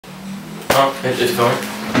Oh, it's going?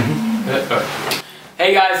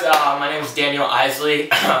 Hey guys, my name is Daniel Eisele.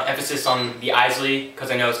 Emphasis on the Eisele,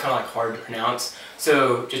 because I know it's kind of like hard to pronounce.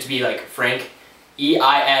 So, just to be like frank,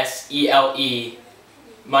 E-I-S-E-L-E.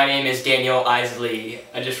 My name is Daniel Eisele.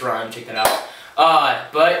 I just rhymed, check that out.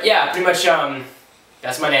 But yeah, pretty much,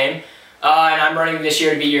 that's my name. And I'm running this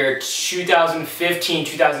year to be your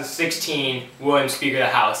 2015-2016 Williams Speaker of the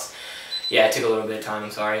House. Yeah, it took a little bit of time,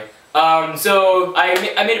 I'm sorry. So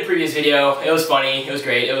I made a previous video. It was funny. It was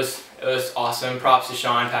great. It was awesome. Props to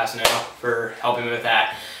Sean Passano for helping me with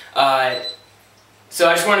that. So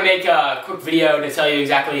I just want to make a quick video to tell you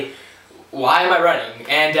exactly why am I running,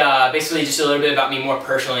 and basically just a little bit about me more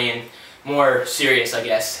personally and more serious, I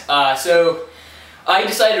guess. So I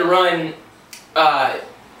decided to run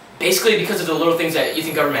basically because of the little things that youth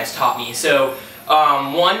and government has taught me. So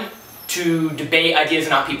one, to debate ideas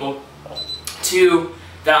and not people. Two,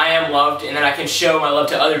 that I am loved and that I can show my love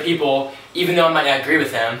to other people even though I might not agree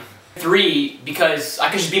with them. Three, because I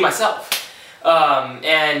can just be myself.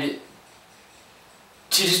 And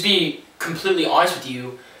to just be completely honest with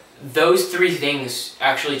you, those three things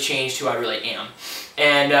actually changed who I really am.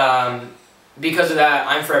 And because of that,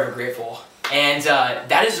 I'm forever grateful. And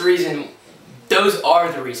that is the reason, those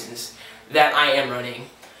are the reasons that I am running.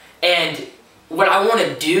 And what I want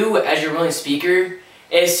to do as your willing speaker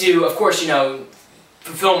is to, of course, you know,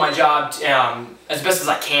 fulfill my job as best as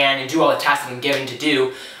I can and do all the tasks that I'm given to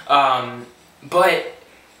do. But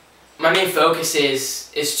my main focus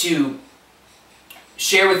is to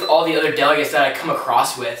share with all the other delegates that I come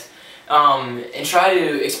across with and try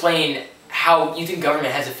to explain how youth and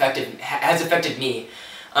government has affected me.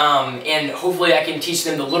 And hopefully I can teach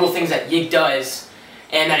them the little things that YIG does,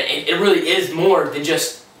 and that it really is more than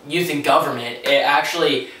just youth and government. It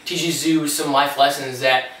actually teaches you some life lessons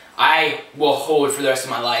that I will hold for the rest of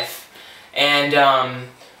my life. And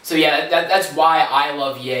so yeah, that's why I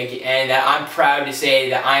love YIG, and that I'm proud to say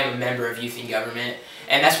that I am a member of youth and government.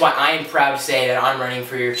 And that's why I am proud to say that I'm running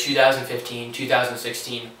for your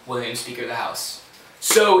 2015-2016 Williams Speaker of the House.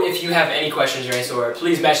 So if you have any questions or any sort,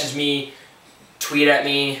 please message me, tweet at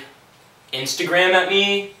me, Instagram at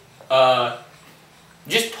me,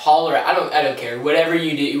 just holler at, I don't care, whatever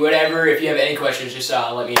you do, whatever, if you have any questions, just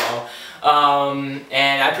let me know.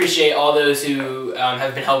 And I appreciate all those who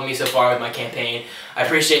have been helping me so far with my campaign. I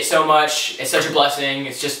appreciate it so much. It's such a blessing.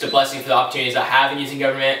 It's just a blessing for the opportunities I have in youth and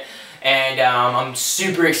government. And I'm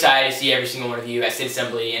super excited to see every single one of you at State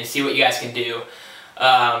Assembly and see what you guys can do.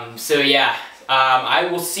 So yeah, I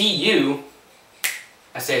will see you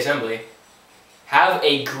at State Assembly. Have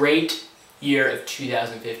a great year of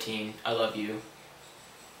 2015. I love you.